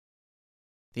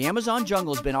The Amazon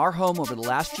jungle has been our home over the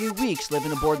last few weeks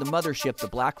living aboard the mothership, the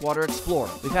Blackwater Explorer.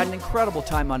 We've had an incredible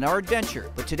time on our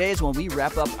adventure, but today is when we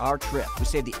wrap up our trip. We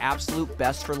save the absolute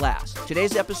best for last.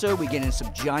 Today's episode, we get into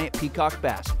some giant peacock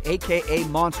bass, aka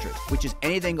monsters, which is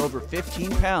anything over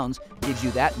 15 pounds, gives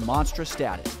you that monstrous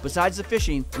status. Besides the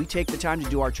fishing, we take the time to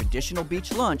do our traditional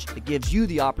beach lunch that gives you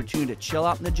the opportunity to chill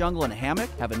out in the jungle in a hammock,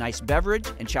 have a nice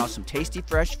beverage, and chow some tasty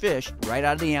fresh fish right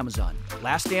out of the Amazon.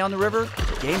 Last day on the river,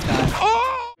 game time. Oh!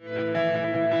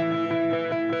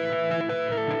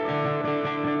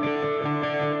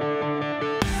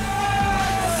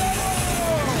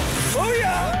 Oh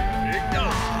yeah! Big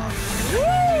dog! Woo!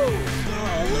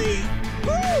 Golly!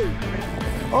 Woo!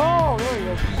 Oh, there he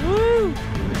goes. Woo!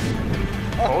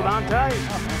 Hold on tight.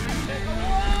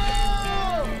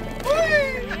 Whoa!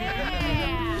 Whee!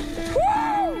 Yeah!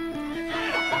 Woo!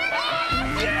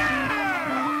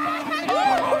 Yeah!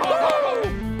 Oh!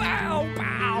 Bow!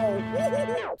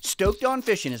 Bow! Stoked on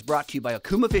Fishing is brought to you by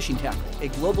Okuma Fishing Tackle, a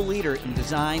global leader in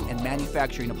design and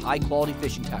manufacturing of high-quality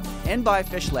fishing tackle, and by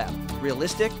Fish Lab,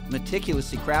 realistic,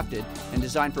 meticulously crafted, and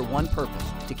designed for one purpose,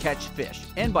 to catch fish,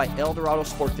 and by El Dorado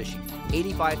Sport Fishing,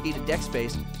 85 feet of deck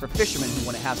space for fishermen who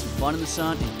want to have some fun in the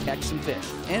sun and catch some fish,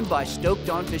 and by Stoked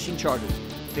on Fishing Charters,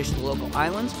 fish the local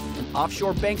islands and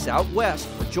offshore banks out west,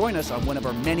 or join us on one of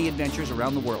our many adventures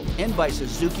around the world, and by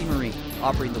Suzuki Marine,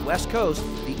 offering the West Coast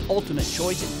the ultimate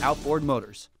choice in outboard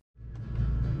motors.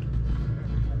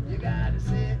 You gotta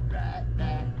sit right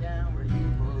back down where you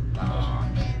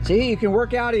belong. See, you can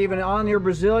work out even on your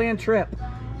Brazilian trip.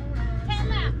 10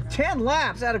 laps. 10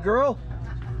 laps, atta girl.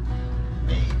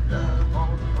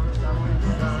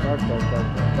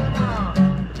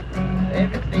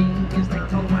 Everything is like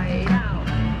the way out.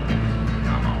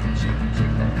 Come on, check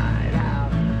the night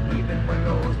out. Even when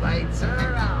those lights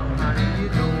are out, honey, you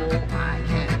know I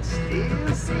can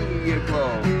still see you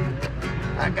glow.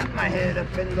 I got my head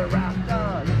up in the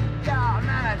rafters. Yeah,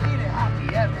 man, I feel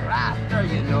happy ever after,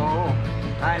 you know.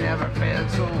 I never felt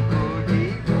so good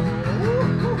before.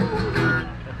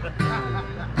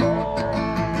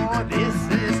 Oh, this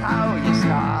is how you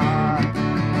start.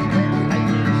 When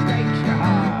lightning strikes your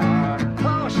heart.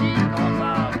 Oh, she goes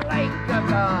off like the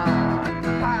dawn.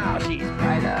 Wow, she's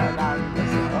brighter than the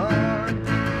sun.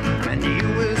 And you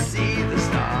will see the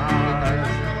stars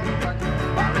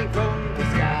falling from the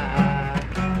sky.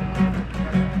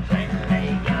 Hey,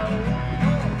 yo.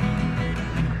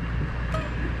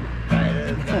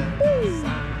 Brighter than the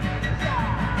sun. Yeah,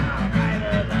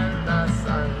 brighter than the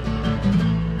sun.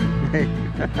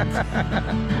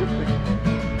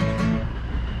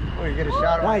 Oh, you get a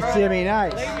shot of my Nice, Jimmy,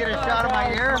 nice. You get a shot of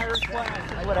my ear?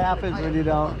 What happens when you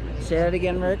don't? Say that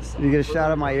again, Rick. You get a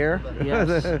shot of my ear?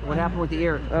 Yes. What happened with the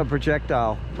ear? A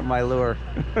projectile from my lure.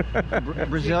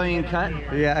 Brazilian cut?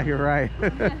 Yeah, you're right.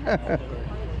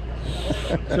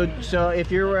 So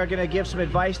if you were going to give some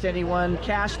advice to anyone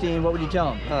casting, what would you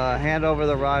tell them? Hand over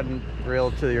the rod and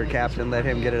reel to your captain. Let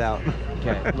him get it out.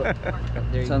 Okay. Look,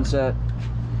 there sunset.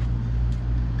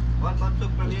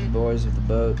 The boys with the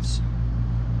boats.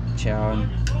 Chowing.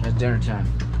 It's dinner time.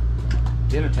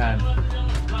 Dinner time.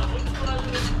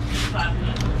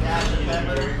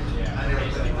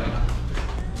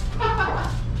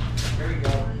 Here we go.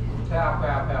 Pow,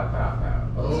 pow, pow, pow, pow.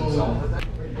 Oh. Oh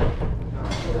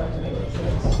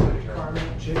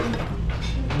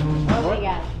my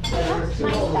God.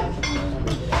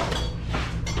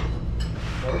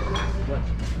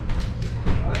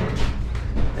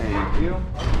 Thank you.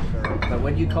 But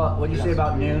what do you say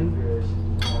about noon?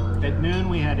 At noon,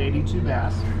 we had 82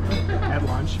 bass at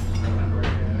lunch.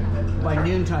 By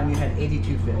noontime, you had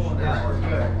 82 fish.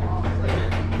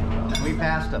 We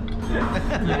passed them.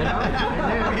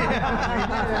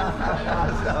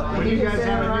 What do you guys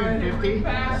have at noon? 50?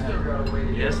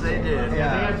 Yes, they did. They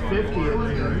had 50 at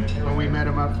noon when we met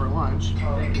them up for lunch.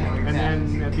 And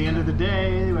then at the end of the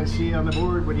day, I see on the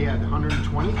board, what do you have,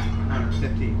 120?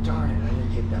 150. Darn it, I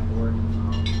didn't get that board.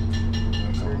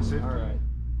 150. All right.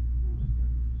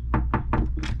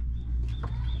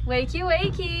 Wakey,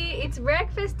 wakey. It's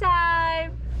breakfast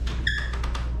time.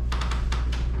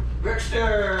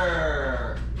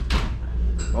 Rickster!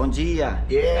 Bom dia!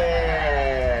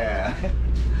 Yeah!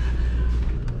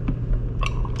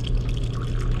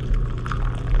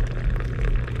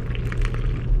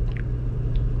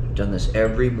 Done this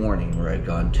every morning where I'd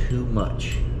gone too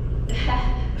much.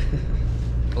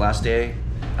 Last day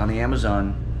on the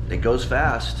Amazon, it goes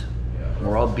fast.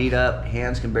 We're all beat up,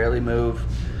 hands can barely move,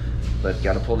 but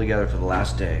got to pull together for the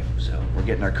last day. So we're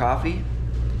getting our coffee,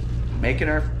 making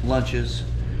our lunches,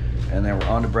 and then we're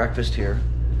on to breakfast here.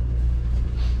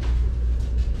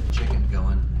 Chicken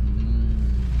going.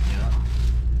 Yeah.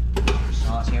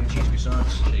 croissants, ham and cheese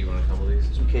croissants. Hey, you want a couple of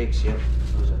these? Some cakes, yep.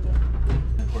 Those in there.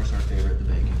 And of course, our favorite, the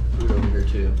bacon. Food over here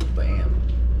too, bam.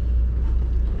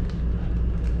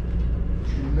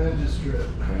 Tremendous trip.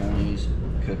 Brownies,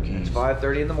 cookies. It's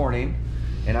 5:30 in the morning,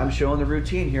 and I'm showing the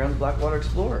routine here on the Blackwater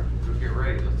Explorer. Let's get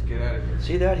ready. Let's get out of here.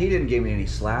 See that? He didn't give me any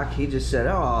slack. He just said,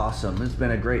 oh, awesome. It's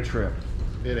been a great trip.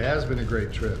 It has been a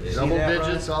great trip. See Double that,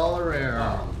 digits all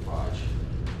around. Watch.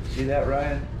 See that,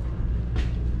 Ryan?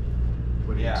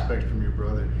 What do you expect from your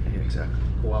brother? Yeah, exactly.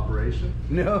 Cooperation?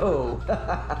 No.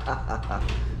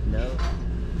 No.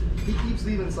 He keeps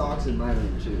leaving socks in my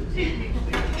room too. Hey,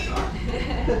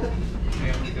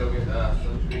 I'm gonna go get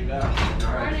sunscreen down.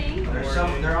 All right.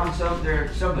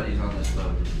 Morning. Somebody's on this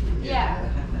boat. Yeah.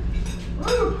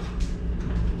 Woo.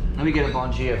 Let me get a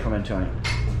bon dia from Antonio.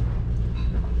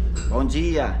 Bon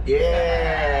dia.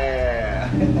 Yeah.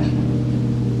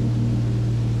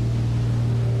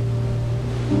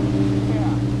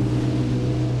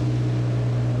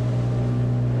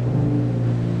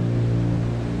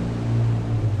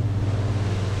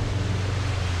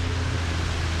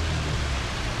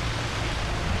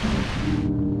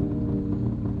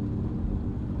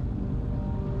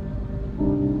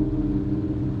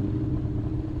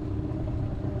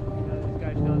 These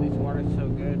guys know this water's so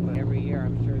good, but every year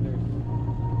I'm sure there's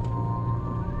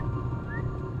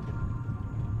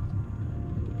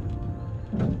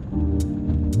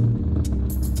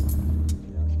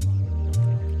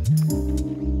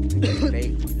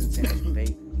Bait. He's been saying it's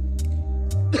bait.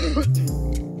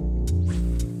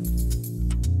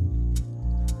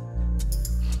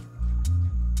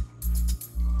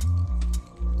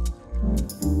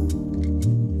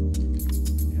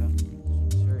 Yeah,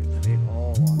 serious bait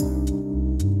all on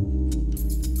there.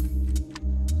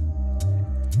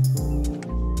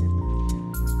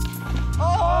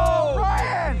 Oh,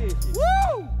 Ryan!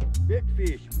 Woo! big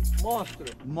fish, monster,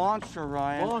 Monster,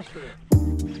 Ryan. monster.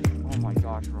 Oh my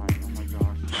gosh, Ryan. Oh my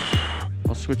gosh.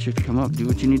 I'll switch you. Come up. Do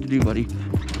what you need to do, buddy.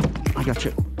 I got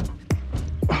you.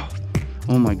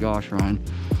 Oh my gosh, Ryan.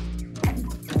 Oh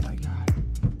my God.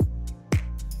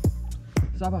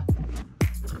 Saba.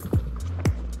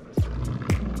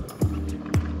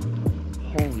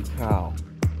 Holy cow.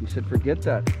 You said forget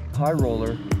that high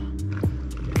roller.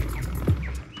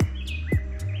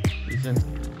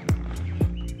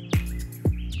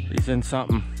 He's in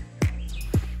something.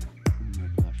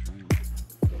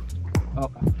 Oh.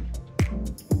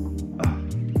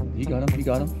 You got him. You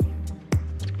got him.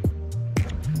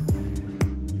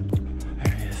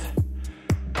 There he is.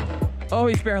 Oh,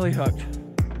 he's barely hooked.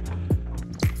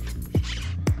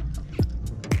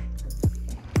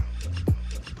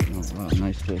 Oh, wow.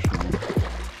 Nice fish, man.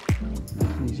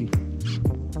 Nice and easy.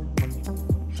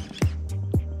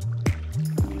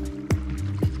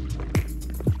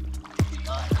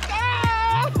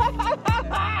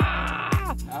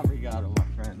 Obrigado,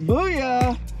 my friend.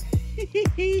 Booyah!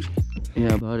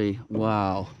 Yeah, buddy.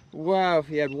 Wow. Wow, if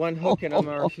he had one hook in him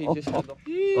or if he just had the...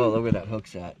 Oh, look where that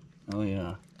hook's at. Oh,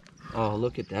 yeah. Oh,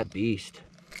 look at that beast.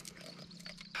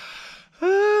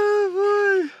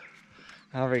 Oh,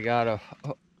 boy. Obrigado.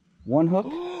 Oh, One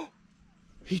hook?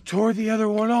 he tore the other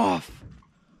one off.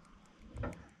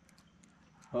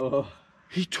 Oh.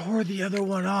 He tore the other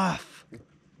one off.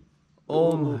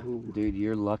 Oh my, Dude,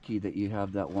 you're lucky that you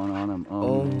have that one on him.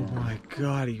 oh Man. my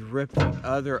God, he ripped the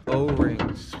other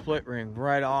O-ring, split ring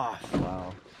right off.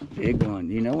 Wow. Big one.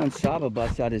 You know when Saba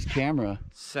busts out his camera,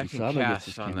 Second Saba gets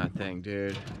his cast on camera. that thing,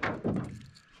 dude.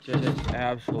 Just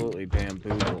absolutely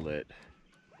bamboozled it.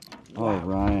 Oh,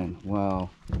 Ryan. Wow.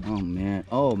 Oh, man.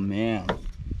 Oh, man.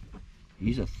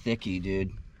 He's a thickie,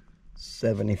 dude.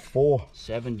 74.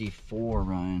 74,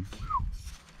 Ryan.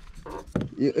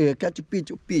 Catch a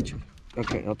picture.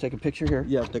 Okay, I'll take a picture here.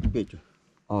 Yeah, take a picture.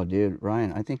 Oh, dude,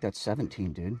 Ryan, I think that's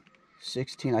 17, dude.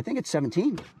 16. I think it's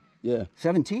 17. Yeah.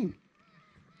 17.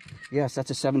 Yes,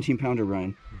 that's a 17-pounder,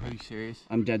 Ryan. Are you serious?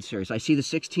 I'm dead serious. I see the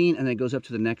 16, and then it goes up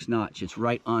to the next notch. It's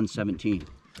right on 17.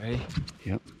 Ready?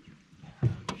 Yep.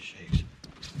 Shakes.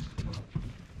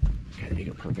 Okay, there you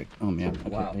go. Perfect. Oh, man. Okay,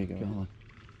 Wow. there you go.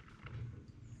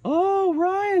 Oh,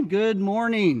 Ryan, good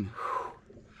morning.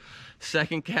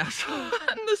 Second cast on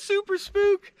the Super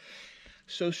Spook.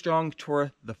 So strong,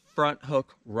 tore the front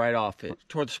hook right off it.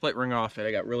 Tore the split ring off it.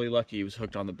 I got really lucky. He was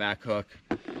hooked on the back hook.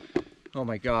 Oh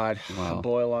my God. Wow. A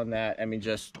boil on that. I mean,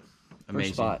 just amazing.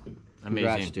 First spot. Amazing.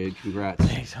 Congrats, dude. Congrats.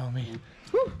 Thanks, homie.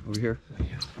 Over here.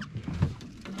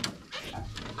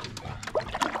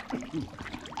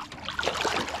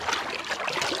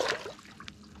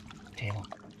 Tail.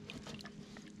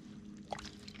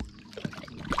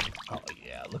 Oh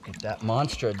yeah, look at that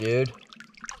monster, dude.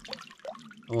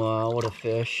 Wow, what a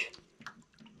fish.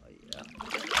 Oh yeah.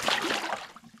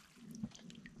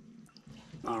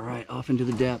 All right, off into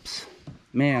the depths.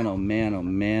 Man, oh man, oh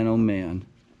man, oh man.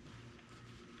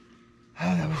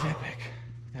 Oh, that was epic.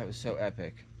 That was so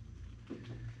epic.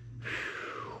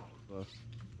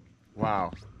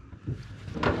 Wow.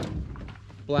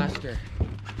 Blaster.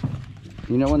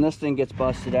 You know, when this thing gets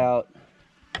busted out,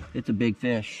 it's a big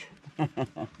fish.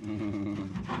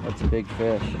 That's a big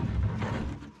fish.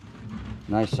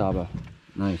 Nice, Saba.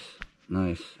 Nice,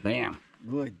 nice. Bam.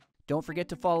 Good. Don't forget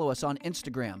to follow us on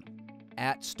Instagram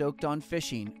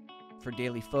 @StokedOnFishing for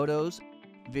daily photos,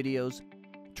 videos,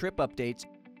 trip updates,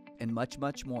 and much,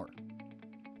 much more.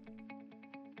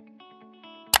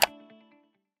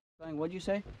 What'd you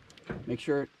say? Make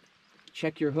sure,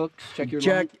 check your hooks, check your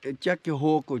line. Check your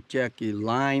hook or check your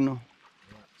line.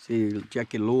 See,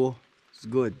 check your lure. It's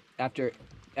good. After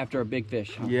a big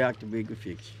fish, huh? Yeah, after big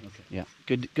fish. Okay. Yeah,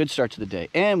 good start to the day.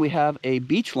 And we have a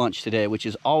beach lunch today, which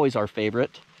is always our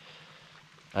favorite.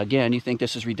 Again, you think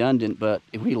this is redundant, but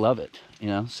we love it, you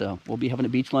know? So we'll be having a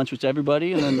beach lunch with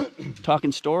everybody and then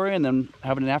talking story and then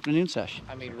having an afternoon session.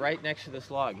 I mean, right next to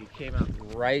this log. He came out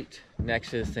right next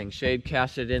to this thing. Shade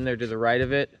casted in there to the right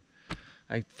of it.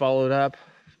 I followed up.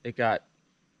 It got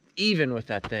even with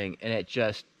that thing, and it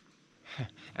just,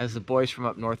 as the boys from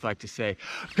up north like to say,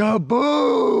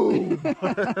 kaboom!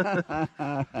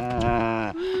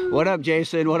 What up,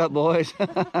 Jason? What up, boys?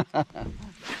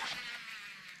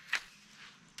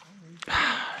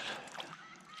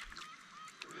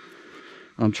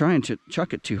 I'm trying to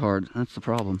chuck it too hard. That's the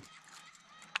problem.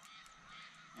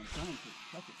 I'm trying to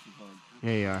chuck it too hard.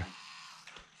 There you are.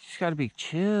 Just gotta be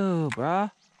chill, bruh.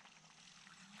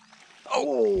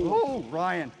 Oh,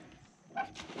 Ryan.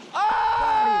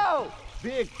 Oh!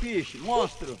 Big fish,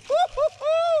 monster. Look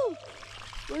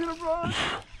at him run.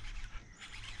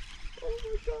 Oh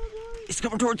my God, Ryan. He's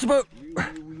coming towards the boat.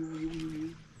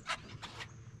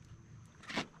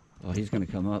 Oh, he's gonna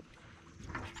come up.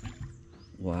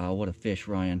 Wow, what a fish,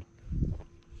 Ryan.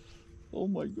 Oh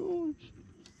my gosh.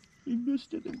 He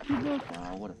missed it and came up.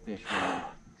 Wow, what a fish, Ryan.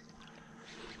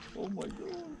 Oh my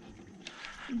gosh.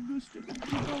 He missed it and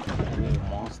came up. Oh,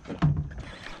 monster.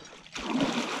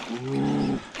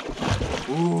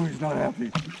 Oh, he's not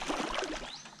happy.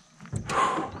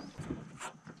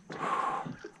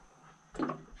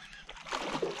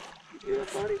 Yeah,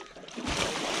 buddy.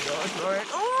 That's right.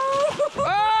 Oh!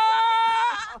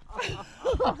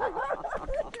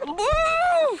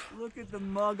 Look at the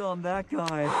mug on that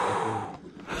guy.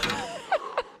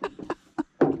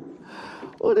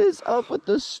 What is up with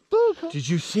the spook? Did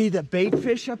you see the bait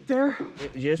fish up there?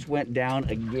 It just went down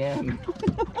again.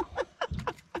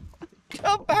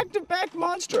 Come back to back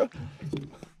monster.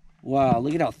 Wow,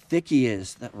 look at how thick he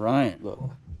is. That Ryan, look.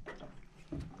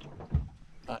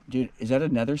 Dude, is that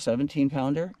another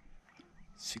 17-pounder?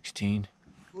 16.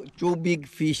 Two big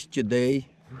fish today,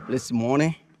 this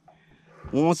morning.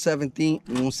 117,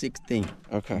 116.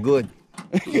 Okay. Good.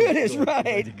 Good is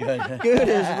right. Good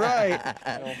is right.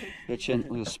 Pitching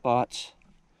little spots.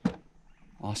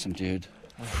 Awesome, dude.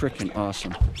 Freaking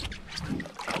awesome.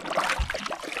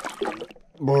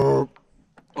 Burp.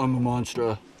 I'm a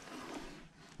monster.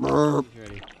 Burp.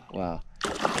 Wow.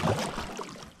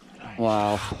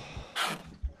 Wow.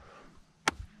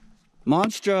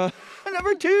 Monster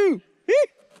number 2.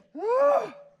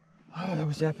 Oh, that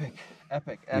was epic.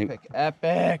 Epic, epic,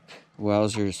 epic.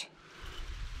 Wowzers.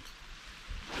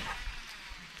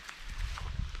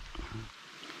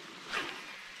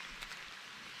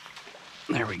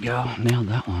 There we go. Nailed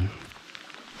that one.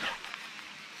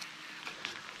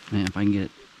 Man, if I can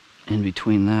get in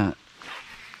between that.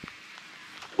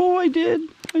 Oh, I did.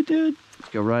 I did.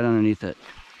 Let's go right underneath it.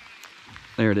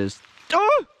 There it is.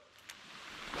 Oh!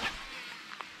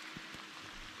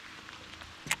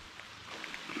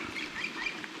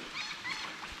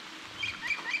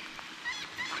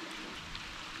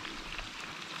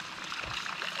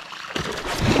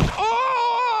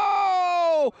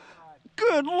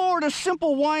 Good Lord, a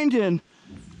simple wind in.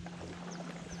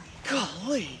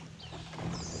 Golly.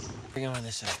 Bring him on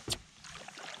this side.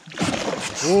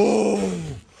 Oh.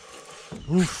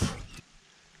 Oof.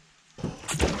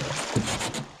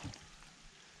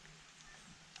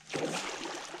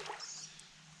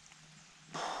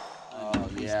 Oh,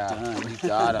 yeah. We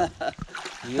got him.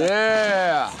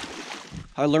 Yeah.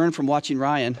 I learned from watching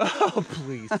Ryan. Oh,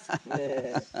 please.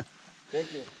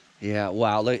 Thank you. Yeah,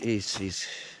 wow, look, he's he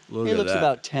Look at looks that.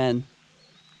 about 10.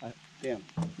 Damn.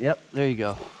 Yep, there you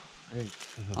go.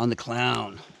 On the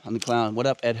clown. On the clown. What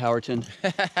up, Ed Howerton?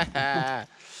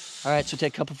 All right, so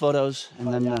take a couple photos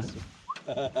and then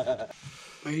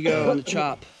there you go on the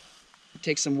chop. It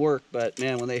takes some work, but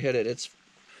man, when they hit it, it's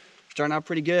starting out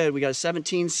pretty good. We got a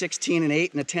 17, 16, an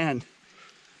 8, and a 10.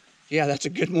 Yeah, that's a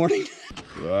good morning.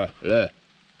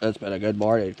 That's been a good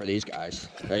morning for these guys.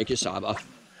 Thank you, Saba.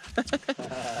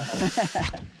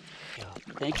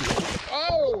 Thank you.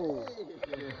 Oh!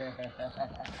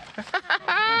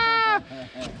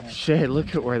 Shit,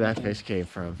 look at where that fish came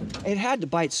from. It had to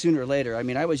bite sooner or later. I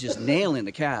mean, I was just nailing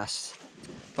the cast.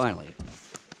 Finally.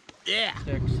 Yeah.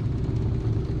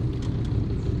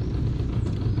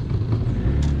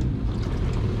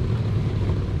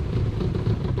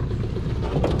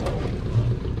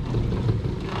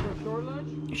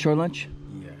 Short lunch?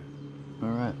 Yeah. All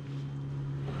right.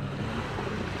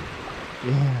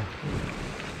 Yeah.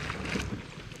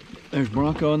 There's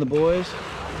Bronco and the boys.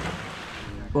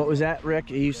 What was that,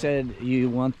 Rick? You said you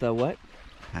want the what?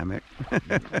 Hammock.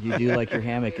 You do like your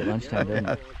hammock at lunchtime, don't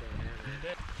you?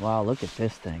 Wow, look at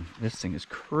this thing. This thing is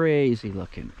crazy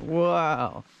looking.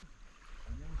 Wow.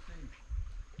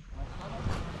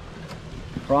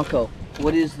 Bronco,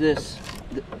 what is this?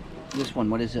 This one,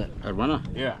 what is it? Marijuana?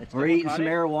 Yeah. We're eating some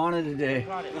marijuana today.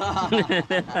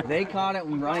 They caught it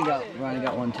when Ronnie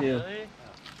got one too.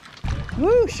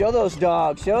 Woo, show those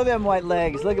dogs. Show them white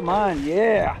legs. Look at mine.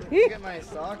 Yeah. Look at my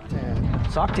sock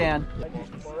tan. Sock tan.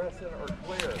 Fluorescent or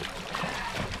clear?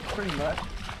 Pretty much.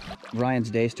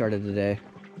 Ryan's day started today.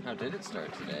 How did it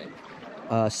start today?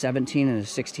 17 and a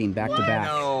 16 back to back.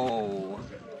 No.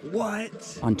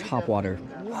 What? On top water.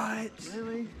 What?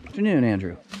 Afternoon,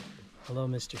 Andrew. Hello,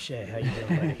 Mr. Shea. How you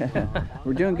doing, buddy?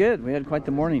 We're doing good. We had quite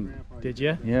the morning. Did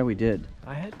you? Yeah, we did.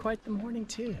 I had quite the morning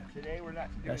too.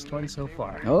 Best one so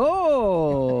far.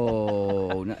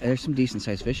 Oh, no, there's some decent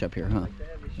sized fish up here, huh?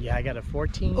 Yeah, I got a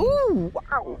 14. Ooh,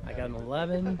 wow. I got an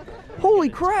 11. Holy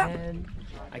I got a crap. 10,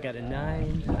 I got a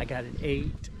 9. I got an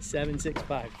 8, 7, 6,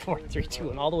 5, 4, 3, 2,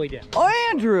 and all the way down. Oh,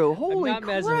 Andrew, I'm holy not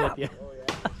messing crap. with you.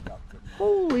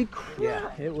 Holy crap.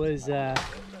 Yeah, it was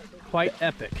quite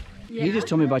epic. You just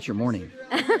told me about your morning.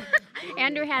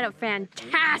 Andrew had a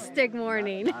fantastic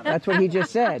morning. That's what he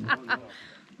just said.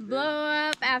 Blow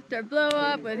up after blow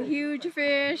up with huge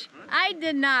fish. I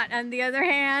did not, on the other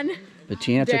hand. But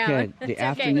Tina, it's okay. Down. The It's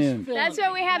afternoon. Okay. That's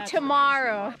what we have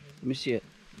tomorrow. Let me see it.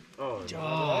 Oh,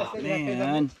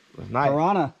 man. Nice.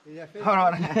 Piranha. Hold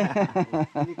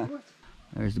on.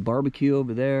 There's the barbecue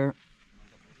over there.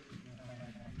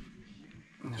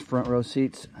 Front row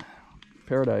seats.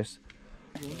 Paradise.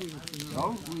 It's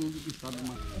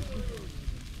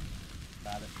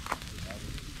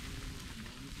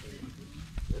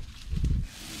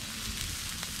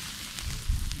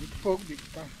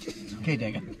okay,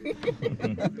 dang it.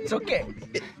 It's okay.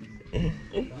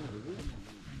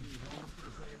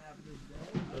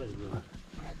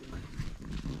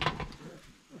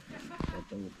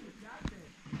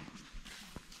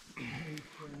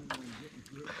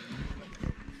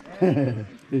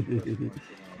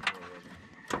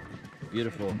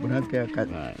 Beautiful.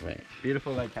 Right.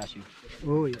 Beautiful like cashew.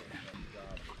 Oh, yeah.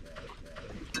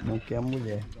 Não quer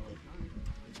mulher.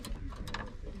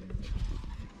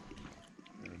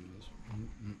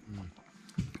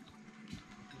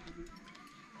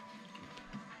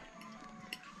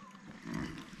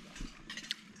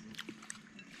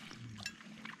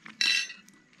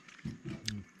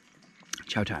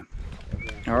 Chow time.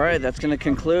 All right, that's going to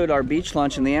conclude our beach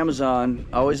lunch in the Amazon.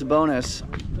 Always a bonus.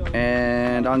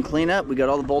 And on cleanup, we got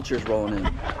all the vultures rolling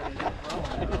in.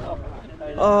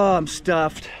 Oh, I'm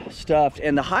stuffed.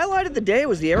 And the highlight of the day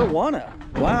was the arowana.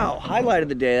 Wow, highlight of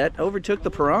the day. That overtook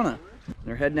the piranha.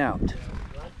 They're heading out.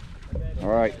 All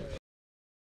right.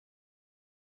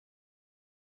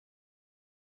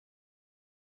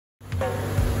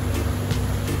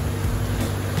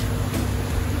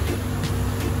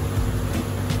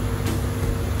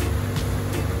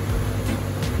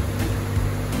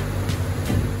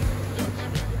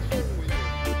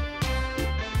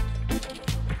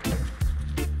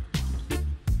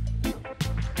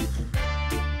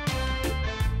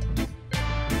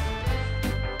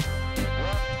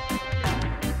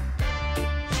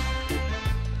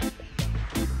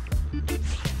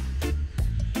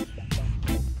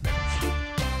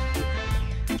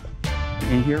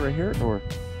 In here, right here, or?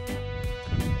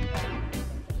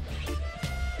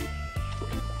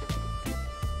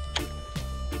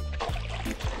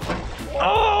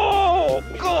 Oh,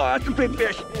 God, that's a big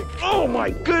fish. Oh my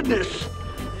goodness.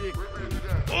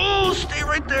 Oh, stay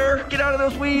right there. Get out of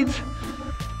those weeds.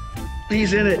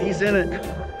 He's in it.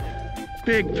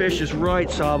 Big fish is right,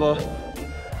 Saba.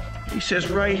 He says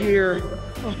right here.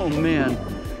 Oh man.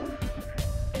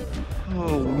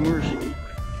 Oh, mercy.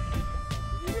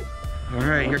 All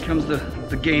right, here comes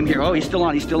the game here. Oh, he's still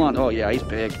on. Oh yeah, he's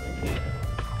big.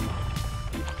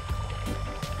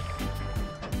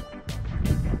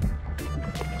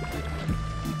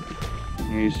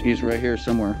 He's right here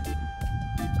somewhere.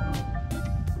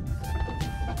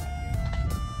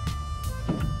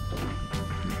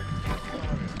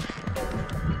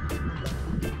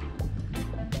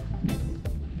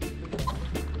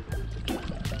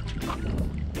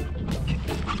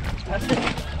 That's it.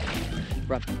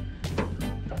 Right.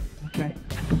 Okay.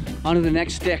 On to the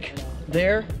next stick.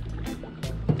 There.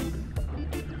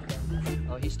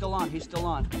 Oh, he's still on. He's still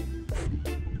on.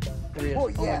 There he is. Oh,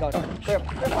 yeah. Oh my God. There.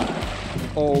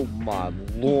 Oh my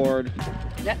Lord.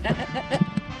 Net, net, net, net, net.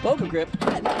 Boga grip.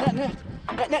 Net, net, net, net.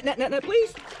 Net, net, net, net, net,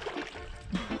 please.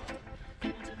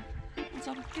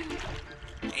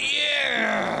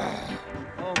 Yeah!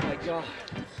 Oh my God.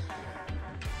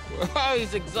 Wow,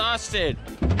 he's exhausted.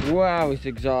 Wow, he's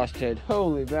exhausted.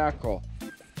 Holy mackerel.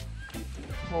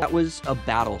 That was a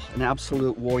battle, an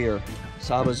absolute warrior.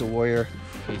 Saba's a warrior.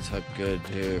 He took good,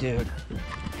 dude. Dude.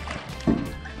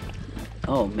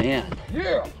 Oh man.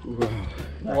 Yeah.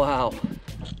 Wow.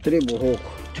 Treble.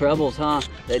 Trebles, huh?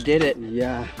 That did it.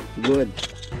 Yeah, good.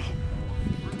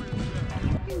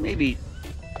 Maybe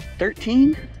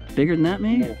 13? Bigger than that,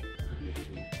 maybe?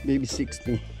 Maybe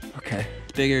 60. Okay.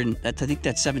 Bigger than that. I think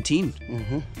that's 17.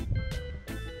 Mm-hmm.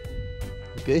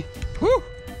 Okay. Whew.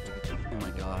 Oh my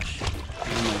gosh.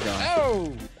 Oh my gosh.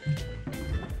 Oh!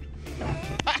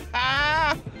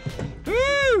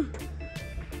 Woo!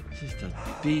 Just a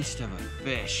beast of a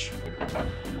fish.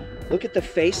 Look at the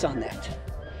face on that.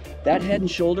 That head and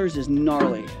shoulders is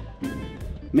gnarly.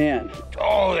 Man.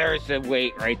 Oh, there's the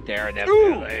weight right there in that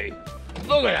belly.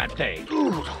 Look at that thing.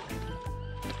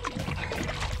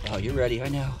 Oh, you're ready. I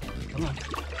know. Come on.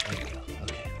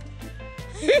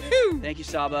 Okay. Thank you,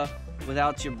 Saba.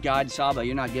 Without your guide, Saba,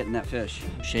 you're not getting that fish.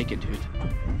 Shake it, dude.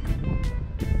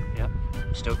 Yep.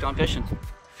 Stoked on fishing.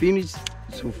 Finish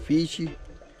some fish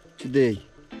today.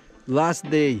 Last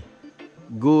day.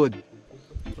 Good.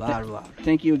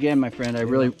 Thank you again, my friend. I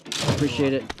really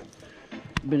appreciate it.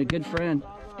 You've been a good friend.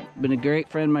 Been a great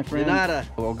friend, my friend. Nada.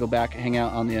 We'll go back and hang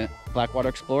out on the Blackwater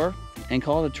Explorer and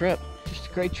call it a trip. Just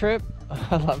a great trip.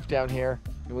 I love down here.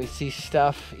 And we see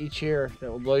stuff each year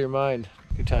that will blow your mind.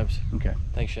 Good times. Okay.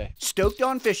 Thanks, Shay. Stoked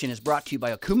on Fishing is brought to you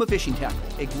by Akuma Fishing Tackle,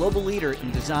 a global leader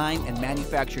in design and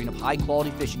manufacturing of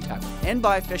high-quality fishing tackle, and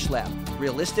by Fish Lab,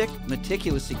 realistic,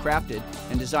 meticulously crafted,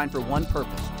 and designed for one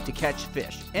purpose, to catch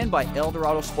fish, and by El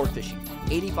Dorado Sport Fishing,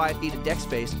 85 feet of deck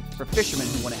space for fishermen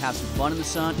who want to have some fun in the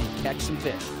sun and catch some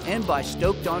fish, and by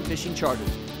Stoked on Fishing Charters.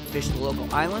 Fish the local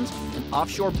islands and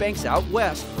offshore banks out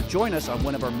west, or join us on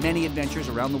one of our many adventures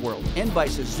around the world. And by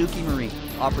Suzuki Marine,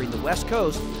 offering the West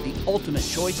Coast the ultimate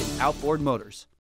choice in outboard motors.